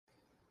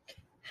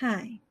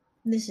Hi,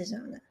 this is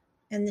Anna,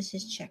 and this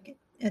is Check It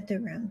at the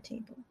Round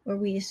Table, where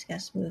we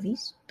discuss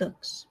movies,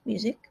 books,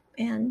 music,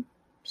 and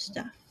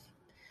stuff.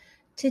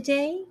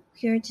 Today,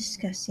 we are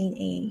discussing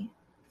a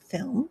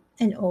film,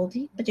 an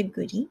oldie but a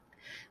goodie,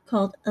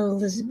 called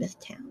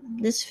Elizabethtown.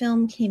 This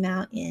film came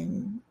out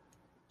in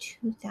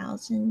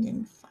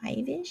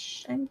 2005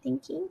 ish, I'm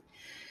thinking.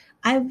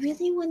 I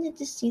really wanted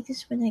to see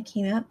this when it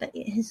came out, but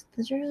it has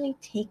literally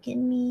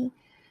taken me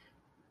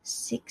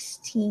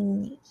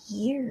 16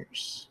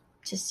 years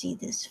to see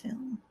this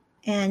film.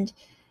 And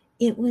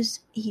it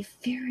was a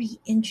very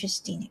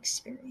interesting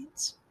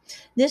experience.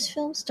 This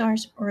film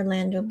stars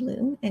Orlando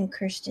Bloom and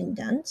Kirsten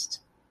Dunst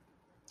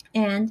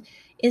and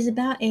is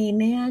about a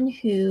man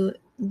who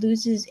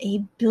loses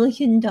 $1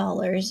 billion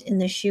in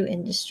the shoe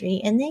industry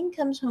and then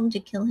comes home to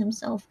kill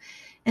himself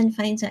and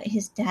finds out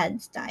his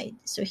dad's died.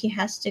 So he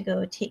has to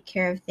go take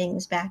care of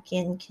things back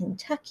in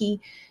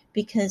Kentucky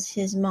because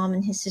his mom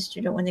and his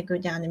sister don't want to go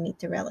down and meet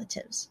the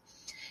relatives.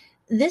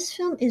 This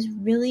film is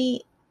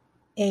really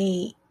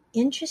a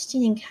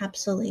interesting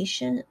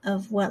encapsulation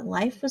of what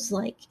life was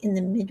like in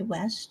the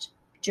Midwest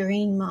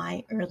during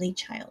my early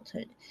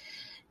childhood.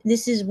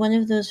 This is one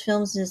of those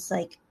films that's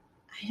like,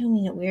 I don't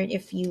mean it weird.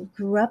 If you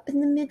grew up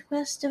in the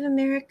Midwest of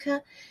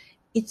America,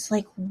 it's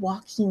like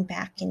walking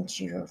back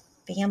into your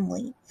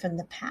family from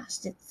the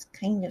past. It's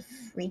kind of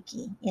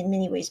freaky in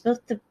many ways, both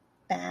the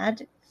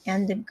bad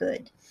and the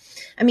good.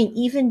 I mean,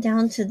 even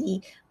down to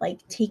the like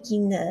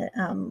taking the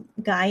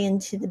guy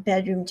into the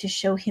bedroom to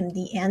show him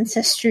the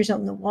ancestors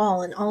on the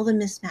wall and all the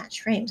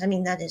mismatched frames. I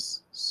mean, that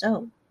is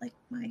so like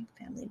my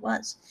family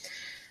was.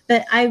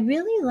 But I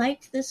really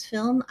liked this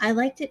film. I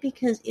liked it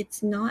because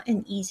it's not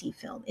an easy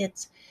film.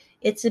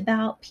 It's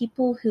about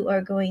people who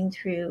are going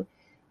through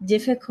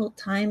difficult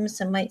times.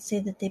 Some might say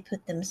that they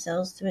put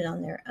themselves through it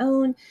on their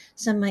own.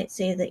 Some might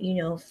say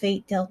that,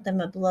 fate dealt them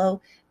a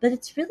blow. But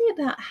it's really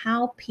about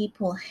how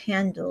people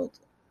handled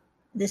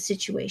the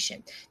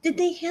situation. Did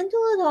they handle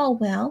it all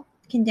well?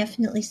 Can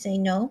definitely say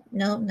no,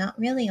 not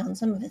really on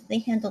some of it. They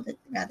handled it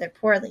rather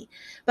poorly.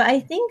 But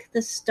I think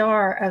the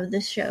star of the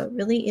show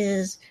really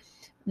is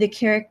the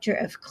character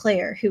of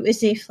Claire, who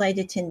is a flight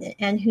attendant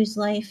and whose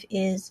life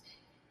is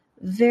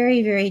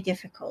very, very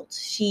difficult.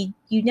 You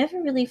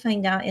never really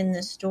find out in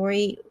the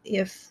story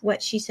if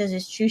what she says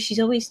is true. She's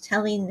always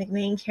telling the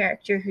main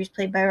character, who's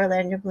played by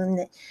Orlando Bloom,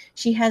 that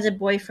she has a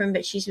boyfriend,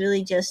 but she's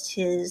really just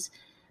his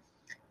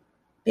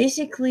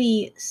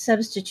basically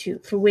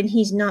substitute for when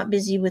he's not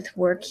busy with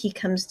work, he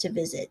comes to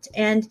visit.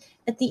 And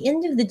at the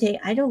end of the day,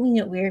 I don't mean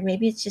it weird.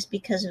 Maybe it's just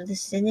because of the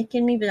cynic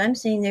in me, but I'm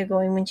saying they're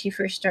going when she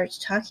first starts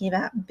talking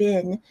about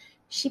Ben,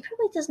 she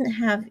probably doesn't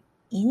have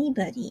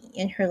anybody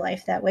in her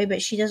life that way,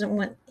 but she doesn't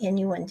want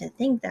anyone to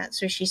think that.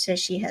 So she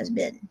says she has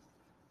Ben.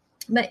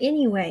 But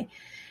anyway,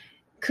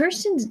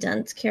 Kirsten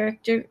Dunst's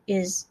character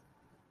is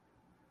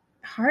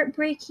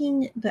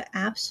heartbreaking but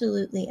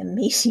absolutely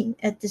amazing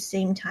at the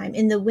same time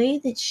in the way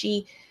that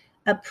she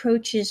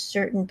approaches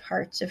certain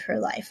parts of her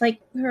life,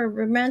 like her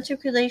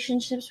romantic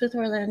relationships with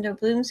Orlando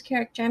Bloom's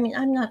character. I mean,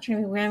 I'm not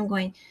trying to where I'm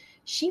going.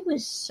 She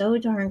was so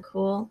darn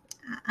cool.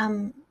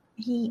 um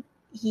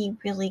he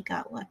really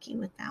got lucky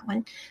with that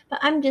one, but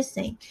I'm just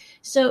saying.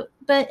 So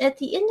but at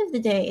the end of the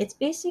day, it's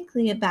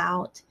basically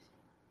about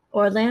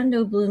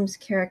Orlando Bloom's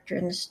character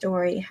in the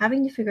story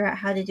having to figure out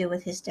how to deal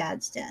with his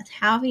dad's death,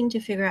 having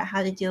to figure out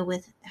how to deal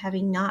with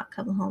having not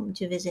come home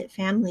to visit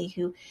family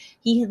who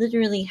he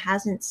literally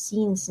hasn't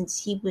seen since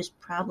he was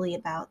probably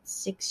about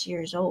 6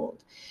 years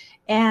old.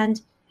 And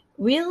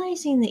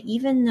realizing that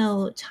even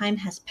though time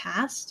has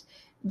passed,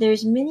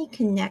 there's many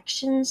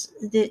connections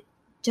that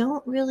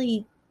don't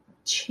really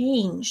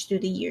change through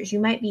the years. You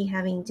might be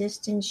having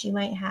distance, you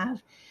might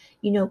have,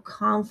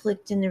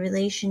 conflict in the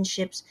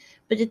relationships,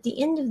 but at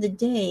the end of the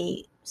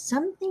day,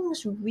 some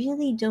things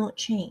really don't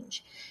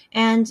change.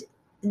 And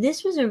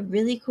this was a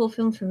really cool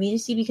film for me to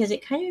see because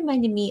it kind of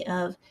reminded me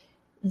of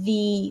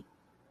the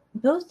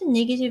both the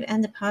negative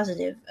and the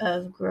positive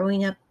of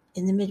growing up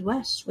in the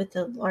Midwest with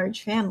a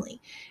large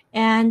family.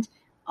 And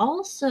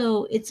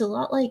also, it's a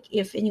lot like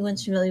if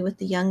anyone's familiar with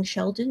The Young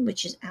Sheldon,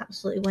 which is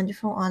absolutely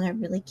wonderful. Anna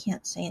really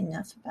can't say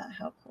enough about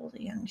how cool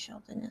The Young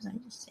Sheldon is.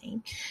 I'm just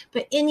saying.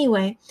 But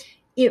anyway,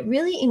 it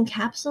really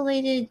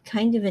encapsulated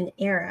kind of an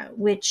era,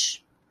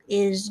 which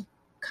is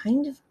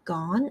kind of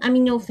gone. I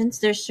mean, no offense,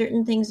 there's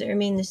certain things that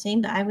remain the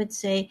same, but I would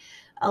say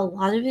a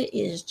lot of it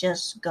is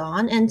just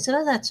gone. And some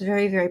of that's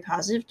very, very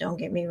positive, don't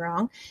get me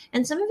wrong.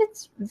 And some of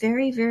it's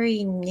very,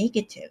 very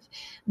negative.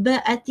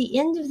 But at the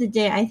end of the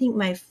day, I think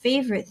my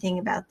favorite thing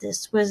about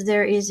this was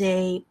there is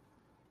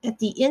at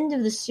the end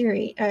of the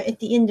series, at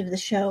the end of the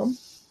show,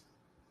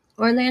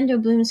 Orlando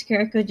Bloom's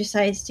character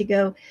decides to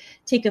go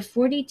take a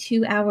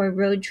 42-hour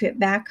road trip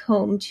back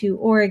home to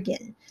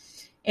Oregon.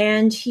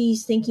 And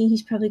he's thinking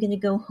he's probably going to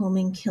go home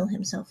and kill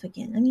himself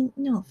again. I mean,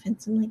 no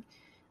offense. I'm like,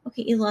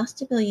 okay, you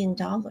lost $1 billion.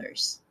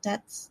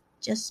 That's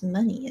just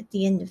money at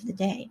the end of the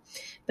day.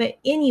 But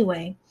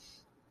anyway,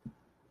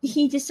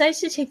 he decides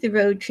to take the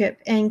road trip,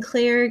 and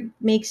Claire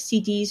makes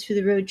CDs for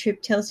the road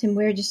trip, tells him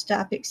where to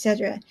stop,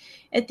 etc.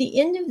 At the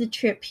end of the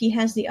trip, he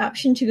has the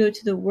option to go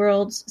to the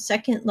world's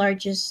second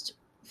largest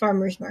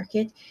farmers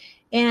market,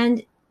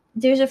 and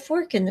there's a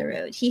fork in the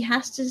road. He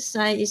has to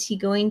decide, is he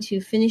going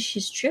to finish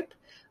his trip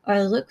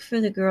or look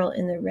for the girl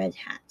in the red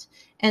hat?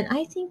 And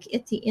I think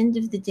at the end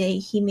of the day,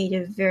 he made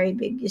a very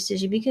big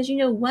decision because,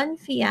 one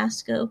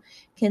fiasco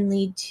can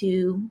lead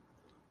to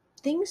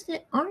things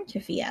that aren't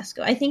a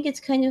fiasco. I think it's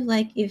kind of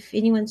like, if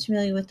anyone's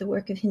familiar with the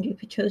work of Henry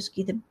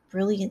Petroski, the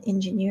brilliant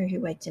engineer who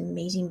writes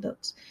amazing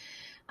books.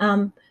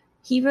 Um,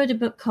 he wrote a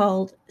book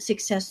called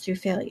Success Through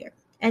Failure.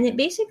 And it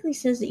basically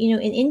says that, in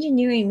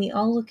engineering, we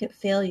all look at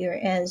failure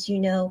as,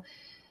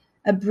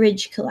 a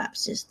bridge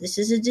collapses. This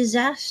is a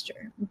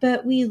disaster.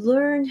 But we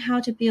learn how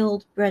to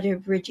build better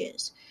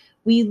bridges.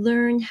 We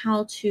learn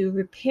how to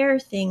repair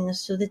things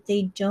so that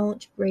they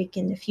don't break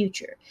in the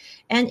future.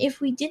 And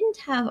if we didn't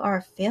have our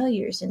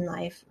failures in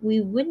life,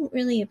 we wouldn't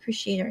really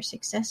appreciate our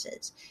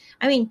successes.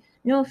 I mean,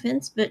 no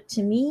offense, but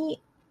to me,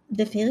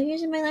 the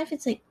failures in my life,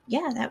 it's like,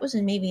 yeah, that was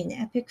maybe an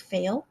epic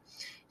fail.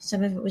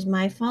 Some of it was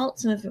my fault,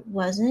 some of it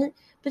wasn't.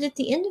 But at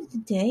the end of the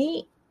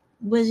day,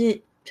 was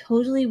it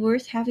totally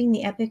worth having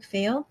the epic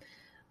fail?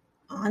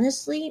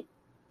 Honestly,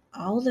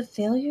 all the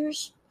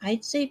failures,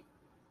 I'd say,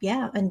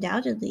 yeah,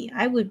 undoubtedly.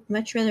 I would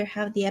much rather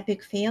have the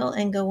epic fail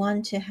and go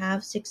on to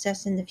have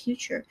success in the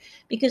future.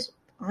 Because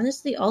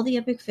honestly, all the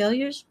epic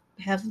failures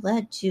have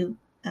led to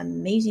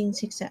amazing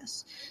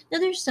success. Now,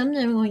 there's some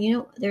that are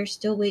going, they're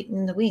still waiting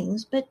in the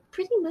wings, but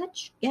pretty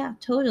much, yeah,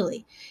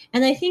 totally.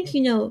 And I think,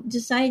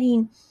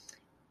 deciding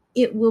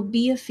it will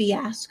be a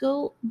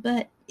fiasco,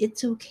 but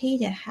it's okay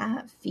to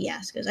have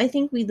fiascos. I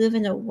think we live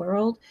in a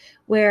world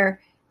where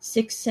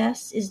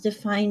success is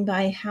defined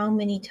by how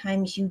many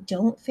times you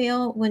don't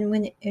fail,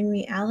 when in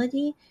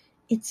reality,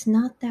 it's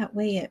not that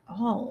way at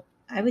all.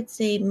 I would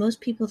say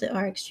most people that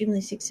are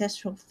extremely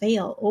successful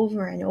fail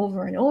over and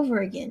over and over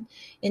again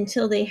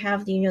until they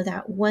have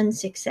that one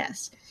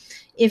success.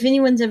 If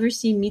anyone's ever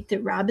seen Meet the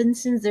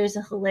Robinsons, there's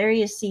a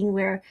hilarious scene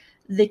where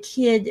the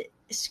kid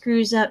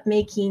screws up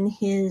making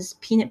his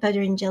peanut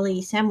butter and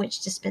jelly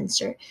sandwich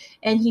dispenser,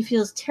 and he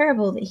feels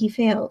terrible that he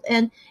failed.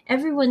 And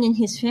everyone in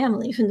his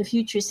family from the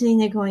future is sitting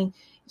there going,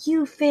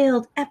 you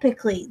failed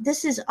epically.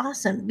 This is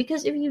awesome.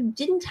 Because if you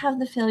didn't have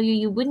the failure,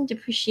 you wouldn't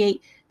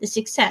appreciate the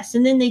success.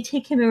 And then they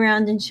take him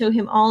around and show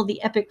him all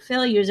the epic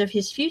failures of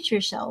his future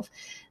self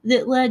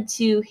that led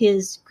to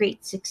his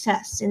great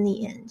success in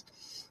the end.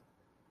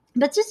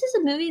 But this is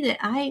a movie that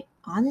I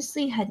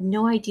honestly had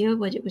no idea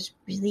what it was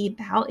really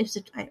about.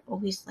 I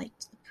always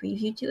liked the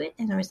preview to it,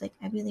 and I was like,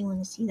 I really want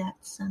to see that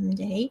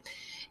someday.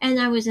 And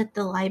I was at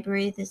the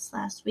library this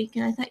last week,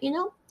 and I thought,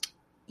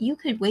 you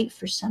could wait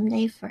for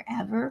someday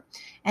forever,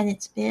 and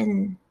it's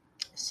been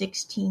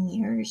 16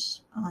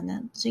 years on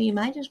them, so you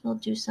might as well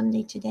do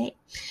someday today.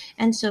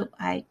 And so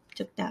I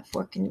took that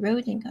fork in the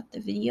road and got the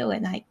video,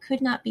 and I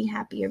could not be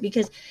happier,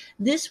 because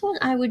this one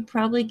I would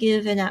probably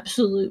give an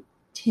absolute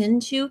 10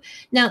 to.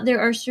 Now, there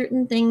are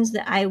certain things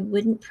that I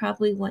wouldn't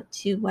probably want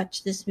to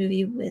watch this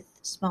movie with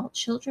small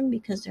children,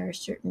 because there are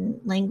certain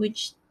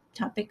language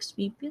topics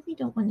we really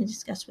don't want to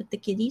discuss with the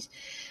kiddies.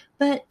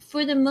 But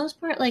for the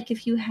most part, like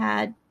if you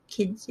had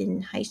kids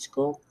in high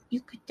school, you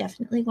could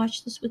definitely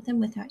watch this with them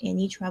without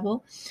any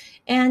trouble.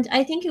 And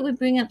I think it would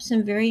bring up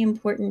some very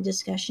important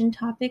discussion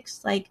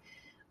topics, like,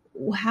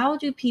 how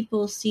do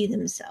people see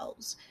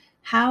themselves?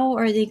 How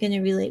are they going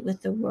to relate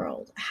with the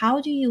world? How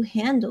do you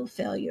handle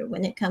failure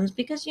when it comes?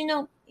 Because,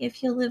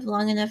 if you live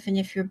long enough and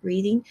if you're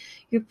breathing,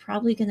 you're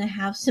probably going to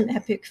have some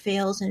epic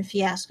fails and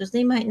fiascos.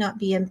 They might not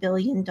be $1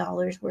 billion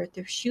worth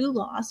of shoe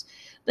loss,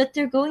 but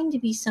they're going to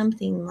be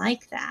something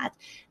like that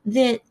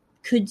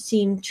could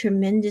seem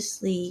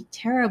tremendously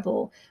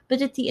terrible.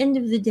 But at the end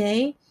of the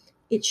day,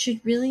 it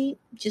should really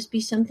just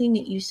be something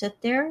that you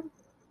sit there,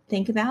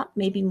 think about,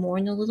 maybe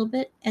mourn a little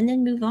bit, and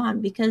then move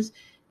on, because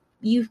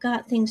you've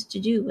got things to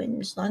do. And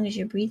as long as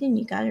you're breathing,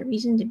 you got a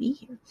reason to be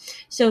here.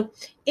 So,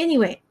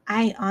 anyway,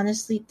 I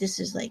honestly, this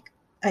is one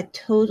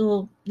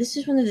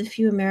of the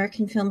few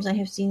American films I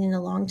have seen in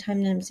a long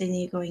time that I'm sitting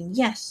there going,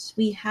 yes,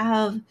 we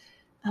have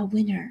a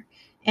winner.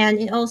 And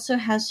it also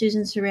has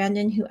Susan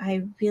Sarandon, who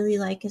I really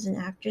like as an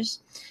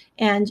actress.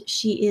 And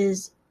she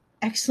is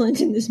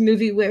excellent in this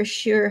movie, where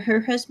her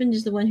husband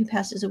is the one who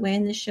passes away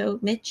in the show,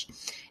 Mitch.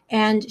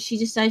 And she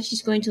decides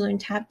she's going to learn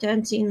tap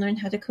dancing, learn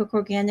how to cook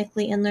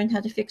organically, and learn how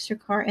to fix her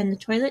car and the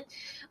toilet.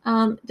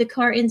 The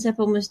car ends up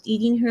almost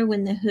eating her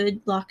when the hood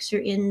locks her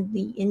in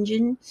the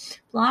engine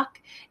block.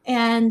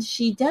 And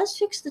she does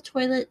fix the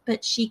toilet,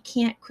 but she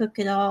can't cook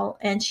at all.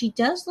 And she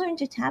does learn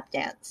to tap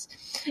dance.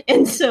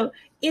 And so,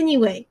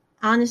 anyway,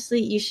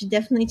 honestly, you should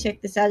definitely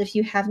check this out if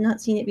you have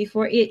not seen it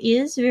before. It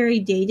is very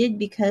dated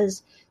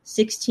because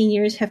 16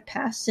 years have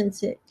passed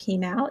since it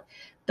came out,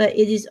 but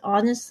it is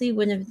honestly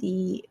one of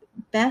the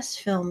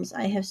best films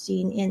I have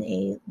seen in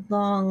a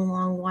long,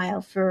 long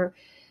while for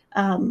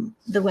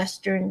the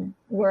Western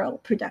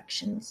world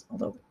productions.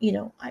 Although,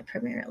 I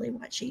primarily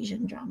watch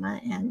Asian drama,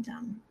 and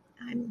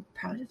I'm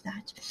proud of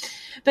that.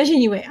 But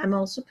anyway, I'm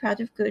also proud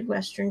of good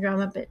Western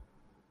drama, but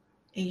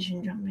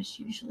Asian drama is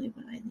usually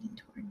what I lean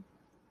toward.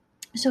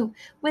 So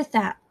with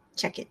that,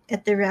 check it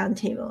at the round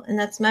table. And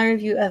that's my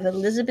review of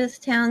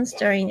Elizabethtown,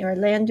 starring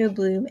Orlando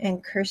Bloom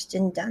and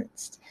Kirsten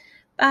Dunst.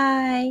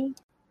 Bye.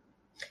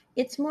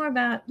 It's more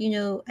about,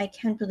 I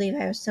can't believe I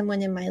have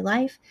someone in my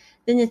life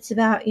than it's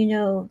about,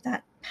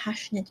 that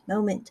passionate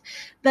moment.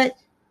 But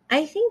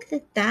I think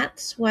that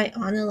that's why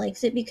Anna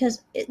likes it,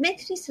 because it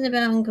makes me sit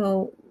about and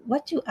go,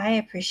 what do I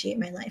appreciate in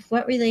my life?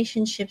 What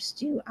relationships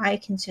do I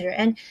consider?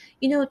 And,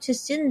 to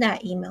send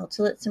that email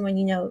to let someone,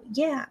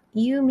 yeah,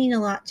 you mean a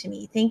lot to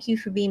me. Thank you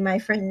for being my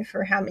friend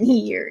for how many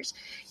years?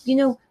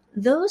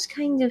 Those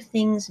kind of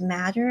things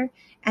matter.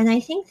 And I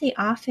think they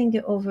often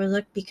get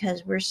overlooked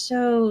because we're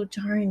so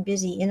darn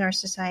busy in our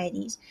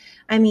societies.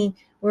 I mean,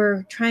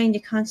 we're trying to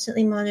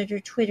constantly monitor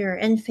Twitter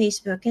and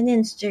Facebook and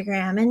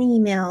Instagram and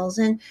emails,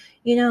 and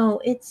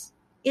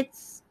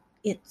it's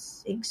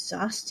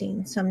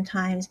exhausting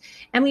sometimes.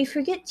 And we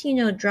forget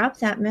to, drop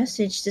that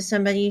message to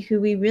somebody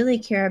who we really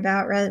care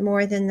about, rather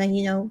more than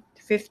the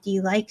 50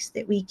 likes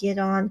that we get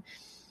on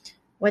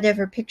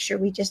whatever picture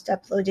we just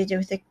uploaded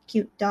with a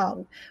cute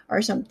dog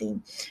or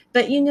something.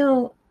 But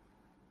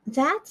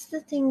that's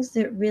the things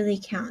that really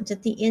count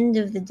at the end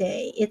of the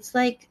day. It's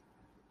like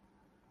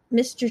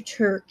Mr.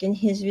 Turk in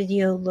his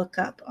video Look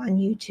Up on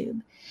YouTube.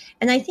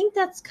 And I think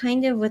that's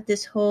kind of what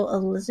this whole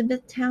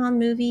Elizabethtown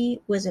movie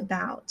was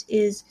about,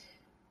 is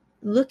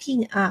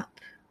looking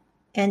up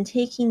and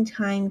taking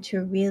time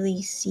to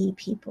really see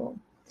people.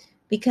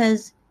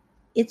 Because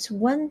it's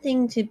one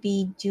thing to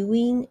be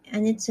doing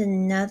and it's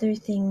another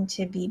thing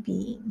to be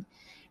being.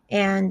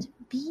 And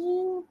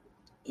being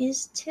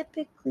is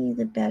typically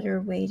the better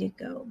way to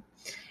go.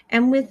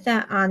 And with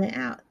that, Anna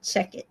out.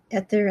 Check it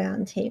at the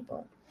round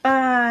table.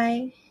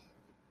 Bye.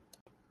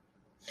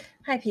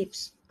 Hi,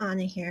 peeps.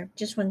 Anna here.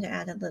 Just wanted to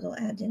add a little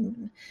add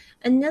in.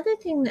 Another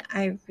thing that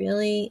I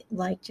really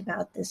liked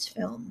about this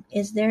film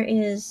is there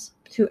is,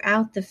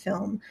 throughout the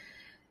film,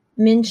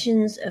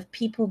 mentions of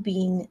people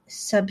being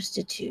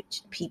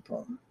substitute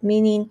people,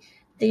 meaning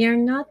they are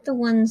not the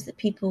ones that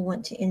people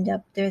want to end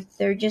up.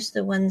 They're just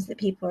the ones that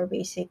people are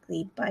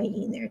basically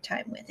biding their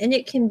time with. And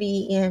it can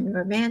be in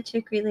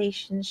romantic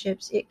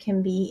relationships, it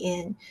can be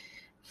in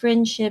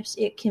friendships,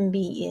 it can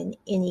be in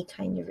any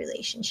kind of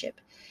relationship.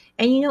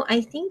 And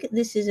I think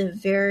this is a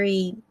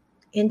very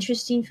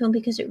interesting film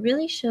because it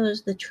really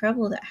shows the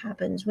trouble that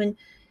happens when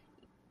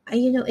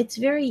it's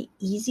very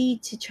easy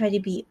to try to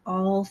be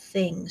all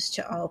things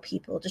to all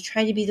people, to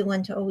try to be the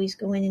one to always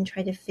go in and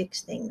try to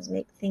fix things,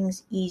 make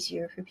things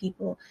easier for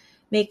people,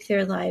 make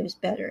their lives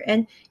better.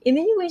 And in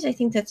many ways, I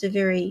think that's a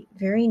very,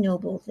 very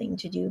noble thing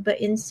to do. But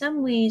in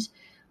some ways,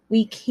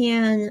 we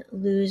can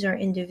lose our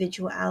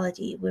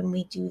individuality when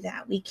we do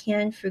that. We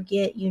can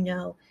forget,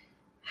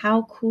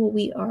 how cool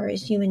we are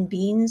as human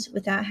beings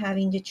without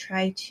having to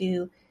try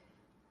to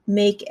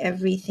make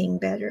everything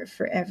better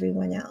for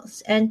everyone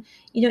else. And,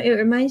 it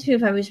reminds me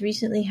of, I was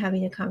recently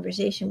having a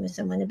conversation with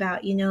someone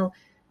about,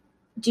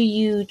 do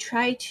you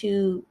try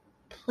to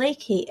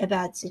placate a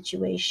bad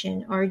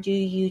situation, or do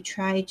you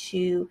try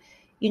to,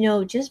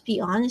 just be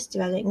honest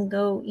about it and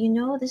go,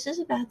 this is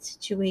a bad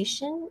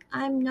situation.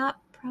 I'm not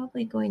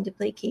probably going to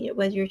placate it,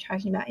 whether you're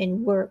talking about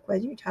in work,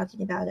 whether you're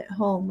talking about at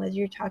home, whether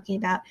you're talking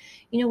about,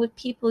 with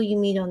people you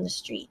meet on the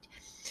street.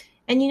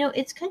 And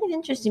it's kind of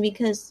interesting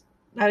because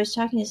I was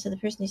talking to this other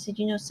person. They said,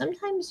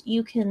 sometimes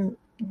you can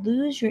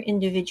lose your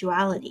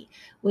individuality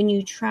when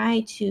you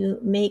try to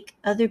make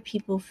other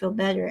people feel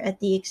better at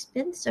the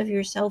expense of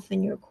yourself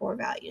and your core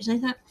values.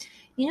 And I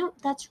thought,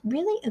 that's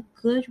really a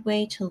good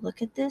way to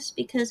look at this,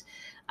 because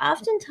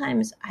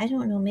oftentimes, I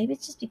don't know, maybe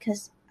it's just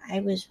because I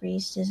was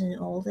raised as an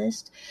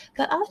oldest,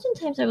 but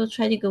oftentimes I will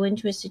try to go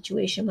into a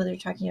situation, whether we're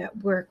talking about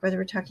work, whether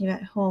we're talking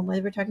about home,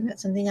 whether we're talking about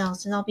something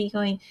else, and I'll be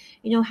going,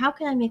 how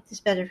can I make this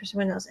better for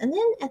someone else? And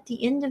then at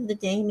the end of the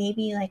day,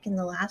 maybe like in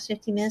the last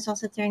 50 minutes, I'll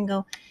sit there and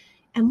go,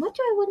 and what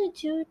do I want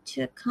to do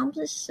to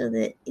accomplish so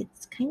that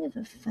it's kind of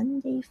a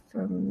fun day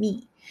for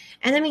me?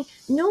 And I mean,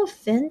 no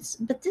offense,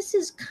 but this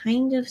is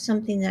kind of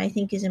something that I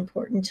think is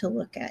important to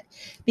look at,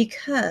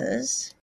 because